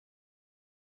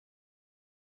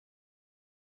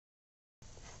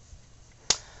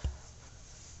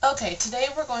Okay, today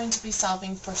we're going to be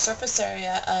solving for surface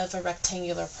area of a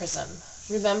rectangular prism.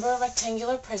 Remember, a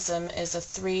rectangular prism is a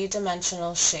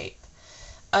three-dimensional shape.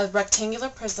 A rectangular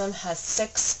prism has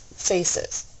 6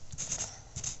 faces.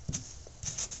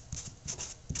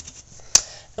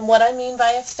 And what I mean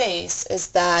by a face is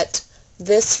that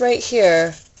this right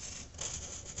here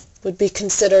would be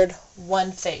considered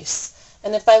one face.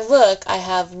 And if I look, I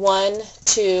have 1,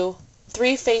 2,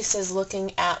 3 faces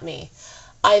looking at me.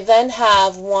 I then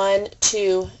have 1,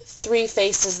 2, 3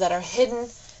 faces that are hidden,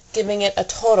 giving it a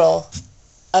total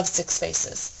of 6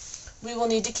 faces. We will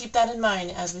need to keep that in mind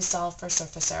as we solve for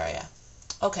surface area.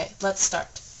 Okay, let's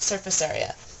start. Surface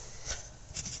area.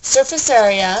 Surface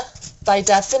area, by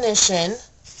definition,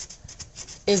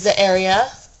 is the area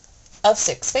of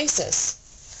 6 faces.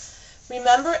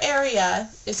 Remember, area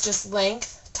is just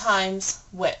length times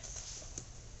width.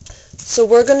 So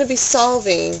we're going to be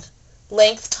solving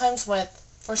length times width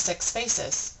for 6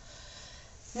 faces.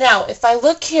 Now, if I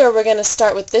look here, we're going to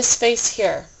start with this face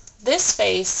here. This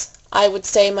face, I would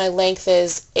say my length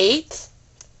is 8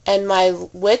 and my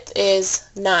width is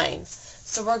 9.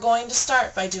 So we're going to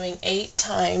start by doing 8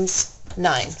 times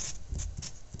 9.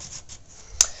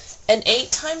 And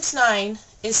 8 times 9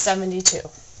 is 72.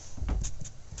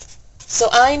 So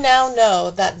I now know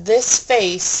that this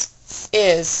face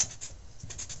is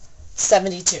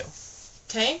 72.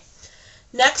 Okay?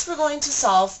 Next, we're going to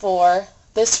solve for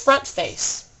this front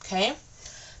face. Okay?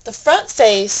 The front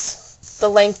face, the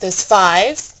length is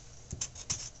 5.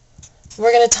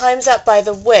 We're going to times that by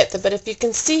the width, but if you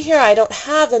can see here, I don't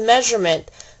have a measurement,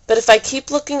 but if I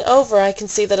keep looking over, I can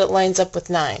see that it lines up with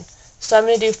 9. So I'm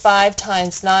going to do 5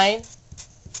 times 9,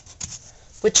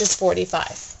 which is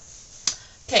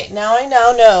 45. Okay, now I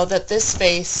know that this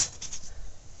face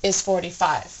is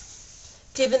 45.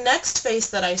 Okay, the next face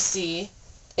that I see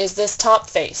is this top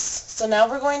face. So now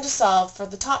we're going to solve for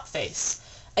the top face.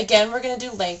 Again, we're going to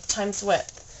do length times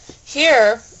width.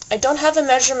 Here, I don't have a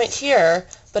measurement here,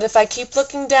 but if I keep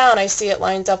looking down, I see it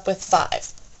lines up with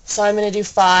 5. So I'm going to do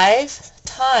 5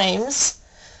 times,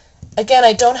 again,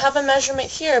 I don't have a measurement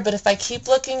here, but if I keep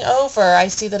looking over, I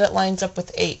see that it lines up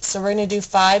with 8. So we're going to do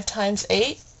 5 times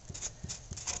 8,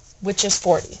 which is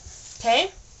 40.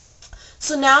 Okay?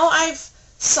 So now I've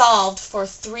solved for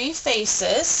 3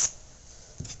 faces,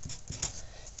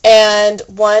 and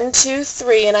 1, 2,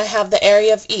 3, and I have the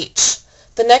area of each.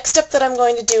 The next step that I'm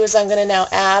going to do is I'm going to now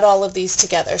add all of these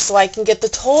together so I can get the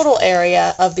total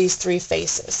area of these 3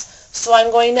 faces. So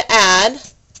I'm going to add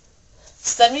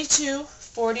 72,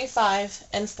 45,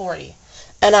 and 40,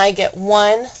 and I get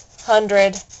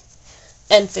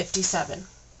 157.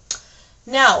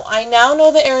 Now, I now know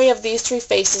the area of these 3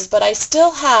 faces, but I still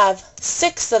have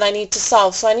 6 that I need to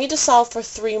solve, so I need to solve for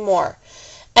 3 more.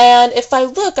 And if I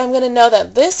look, I'm going to know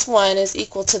that this one is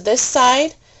equal to this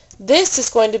side, this is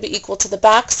going to be equal to the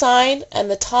back side,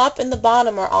 and the top and the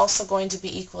bottom are also going to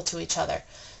be equal to each other.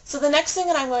 So the next thing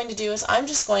that I'm going to do is I'm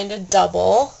just going to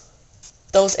double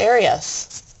those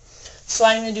areas. So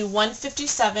I'm going to do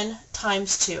 157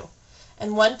 times 2.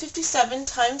 And 157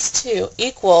 times 2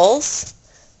 equals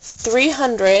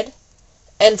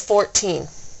 314.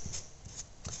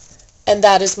 And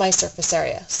that is my surface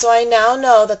area. So I now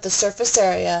know that the surface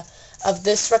area of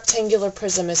this rectangular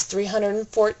prism is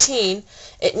 314.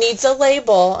 It needs a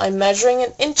label. I'm measuring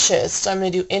in inches, so I'm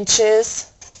going to do inches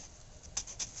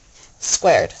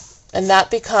squared. And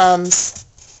that becomes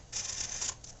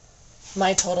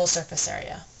my total surface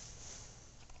area.